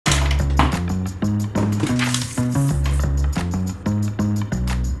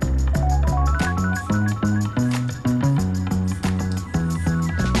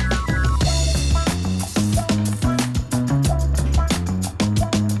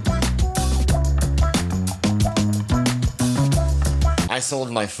sold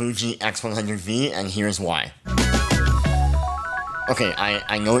my Fuji x-100v, and here's why. Okay,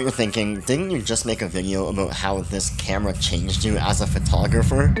 I know what you're thinking. Didn't you just make a video about how this camera changed you as a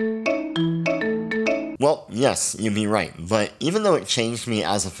photographer? Well, yes, you'd be right, but even though it changed me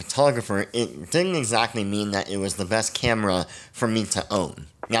as a photographer, it didn't exactly mean that it was the best camera for me to own.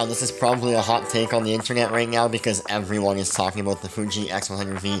 Now, this is probably a hot take on the internet right now because everyone is talking about the Fuji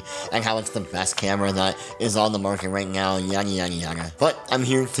x-100v and how it's the best camera that is on the market right now, yada yada yada. But I'm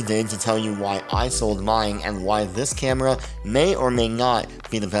here today to tell you why I sold mine and why this camera may or may not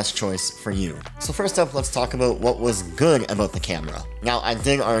be the best choice for you. So first up, let's talk about what was good about the camera. Now, I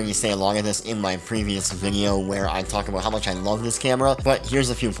did already say a lot of this in my previous video where I talk about how much I love this camera, but here's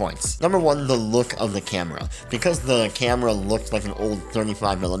a few points. Number one, the look of the camera. Because the camera looked like an old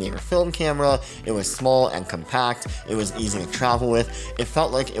 35mm film camera, it was small and compact, it was easy to travel with, it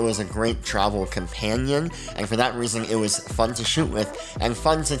felt like it was a great travel companion, and for that reason it was fun to shoot with, and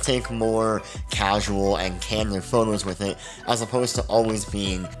fun to take more casual and candid photos with it, as opposed to always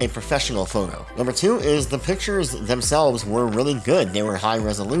being a professional photo. Number two is the pictures themselves were really good. They were high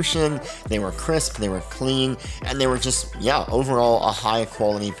resolution, they were crisp, they were clean, and they were just, yeah, overall a high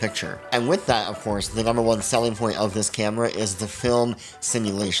quality picture. And with that, of course, the number one selling point of this camera is the film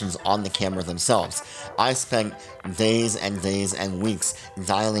simulations on the camera themselves. I spent days and days and weeks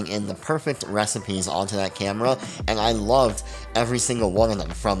dialing in the perfect recipes onto that camera, and I loved every single one of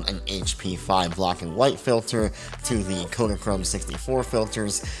them, from an HP5 black and white filter, to the Kodachrome 64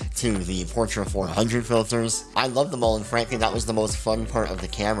 filters, to the Portra 400 filters. I loved them all, and frankly that was the most fun part of the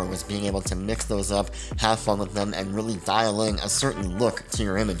camera, was being able to mix those up, have fun with them, and really dial in a certain look to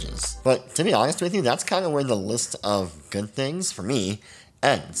your images. But to be honest with you, that's kind of where the list of good things, for me,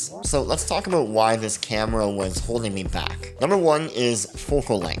 ends. So let's talk about why this camera was holding me back. Number one is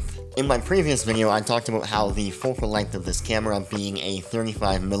focal length. In my previous video, I talked about how the focal length of this camera, being a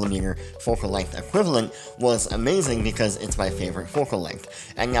 35mm focal length equivalent, was amazing because it's my favorite focal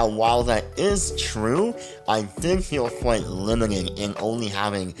length. And now, while that is true, I did feel quite limited in only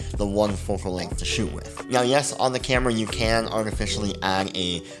having the one focal length to shoot with. Now, yes, on the camera you can artificially add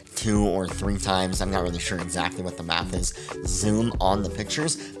a 2 or 3 times, I'm not really sure exactly what the math is, zoom on the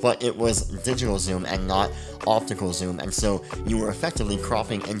pictures, but it was digital zoom and not optical zoom, and so you were effectively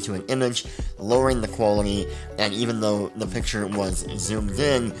cropping into an image, lowering the quality, and even though the picture was zoomed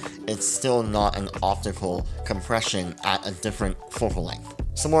in, it's still not an optical compression at a different focal length.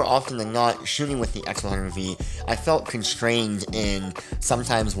 So more often than not, shooting with the x-100v, I felt constrained in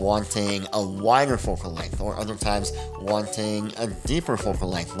sometimes wanting a wider focal length, or other times wanting a deeper focal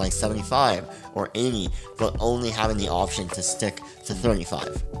length, like 75 or 80, but only having the option to stick to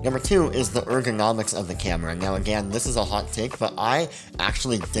 35. Number two is the ergonomics of the camera. Now again, this is a hot take, but I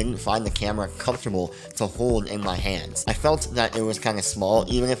actually didn't find the camera comfortable to hold in my hands. I felt that it was kind of small.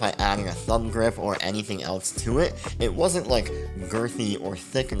 Even if I added a thumb grip or anything else to it, it wasn't like girthy or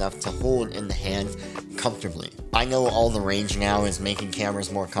thick enough to hold in the hand comfortably. I know all the rage now is making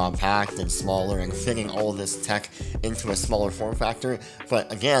cameras more compact and smaller and fitting all this tech into a smaller form factor,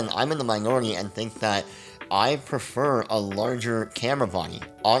 but again, I'm in the minority and think that I prefer a larger camera body.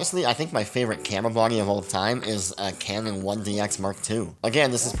 Honestly, I think my favorite camera body of all time is a Canon 1DX Mark II. Again,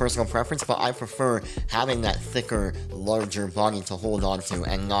 this is personal preference, but I prefer having that thicker, larger body to hold on to,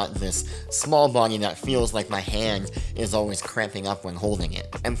 and not this small body that feels like my hand is always cramping up when holding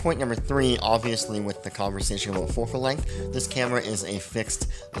it. And point number three, obviously with the conversation about focal length, this camera is a fixed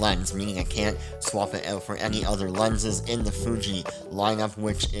lens, meaning I can't swap it out for any other lenses in the Fuji lineup,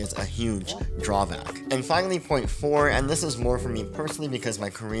 which is a huge drawback. And finally, point four, and this is more for me personally because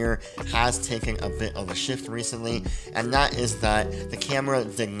my career has taken a bit of a shift recently, and that is that the camera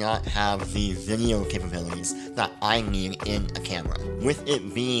did not have the video capabilities that I need in a camera. With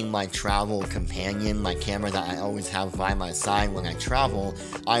it being my travel companion, my camera that I always have by my side when I travel,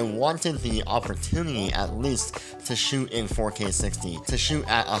 I wanted the opportunity at least to shoot in 4K 60, to shoot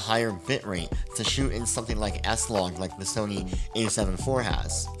at a higher bitrate, to shoot in something like S-Log like the Sony a7 IV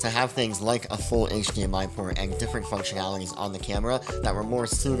has, to have things like a full HDMI port and different functionalities on the camera that were more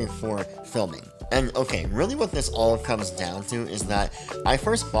suited for filming. And okay, really what this all comes down to is that I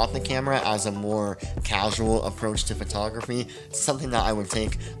first bought the camera as a more casual approach to photography, something that I would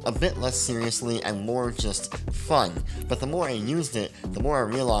take a bit less seriously and more just fun. But the more I used it, the more I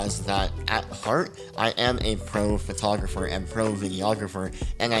realized that at heart, I am a pro photographer and pro videographer,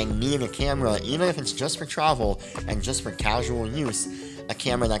 and I need a camera, even if it's just for travel and just for casual use, a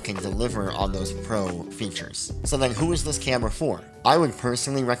camera that can deliver on those pro features. So then who is this camera for? I would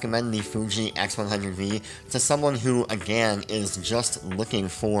personally recommend the Fuji x-100v to someone who, again, is just looking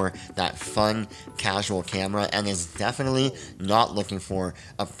for that fun, casual camera and is definitely not looking for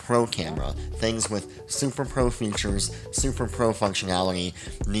a pro camera. Things with super pro features, super pro functionality,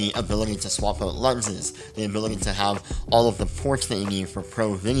 the ability to swap out lenses, the ability to have all of the ports that you need for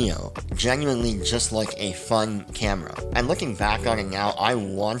pro video. Genuinely just like a fun camera. And looking back on it now, I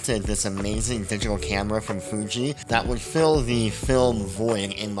wanted this amazing digital camera from Fuji that would fill the film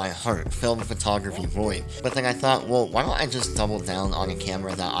void in my heart, film photography void. But then I thought, well, why don't I just double down on a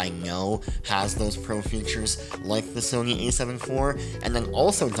camera that I know has those pro features like the Sony a7 IV, and then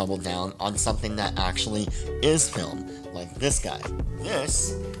also double down on something that actually is film, like this guy.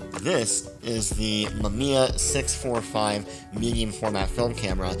 This is the Mamiya 645 medium format film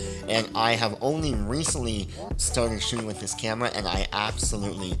camera, and I have only recently started shooting with this camera, and I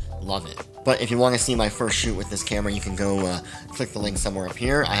absolutely love it. But if you want to see my first shoot with this camera, you can go click the link somewhere up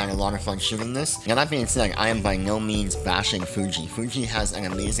here. I had a lot of fun shooting this. Now that being said, I am by no means bashing Fuji. Fuji has an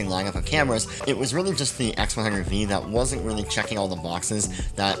amazing lineup of cameras. It was really just the x-100v that wasn't really checking all the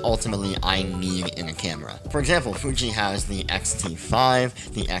boxes that ultimately I need in a camera. For example, Fuji has the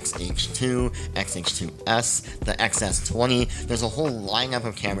X-T5, the X-H2, X-H2S, the XS20. There's a whole lineup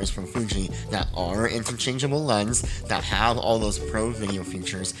of cameras from Fuji that are interchangeable lens, that have all those pro video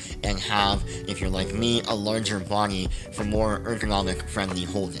features, and have, if you're like me, a larger body for more ergonomic friendly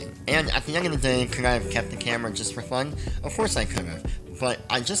holding. And at the end of the day, could I have kept the camera just for fun? Of course I could have, but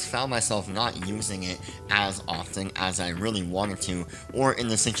I just found myself not using it as often as I really wanted to, or in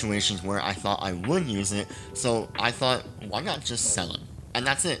the situations where I thought I would use it, so I thought, why not just sell it? And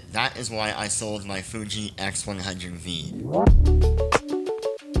that's it. That is why I sold my Fuji x-100v.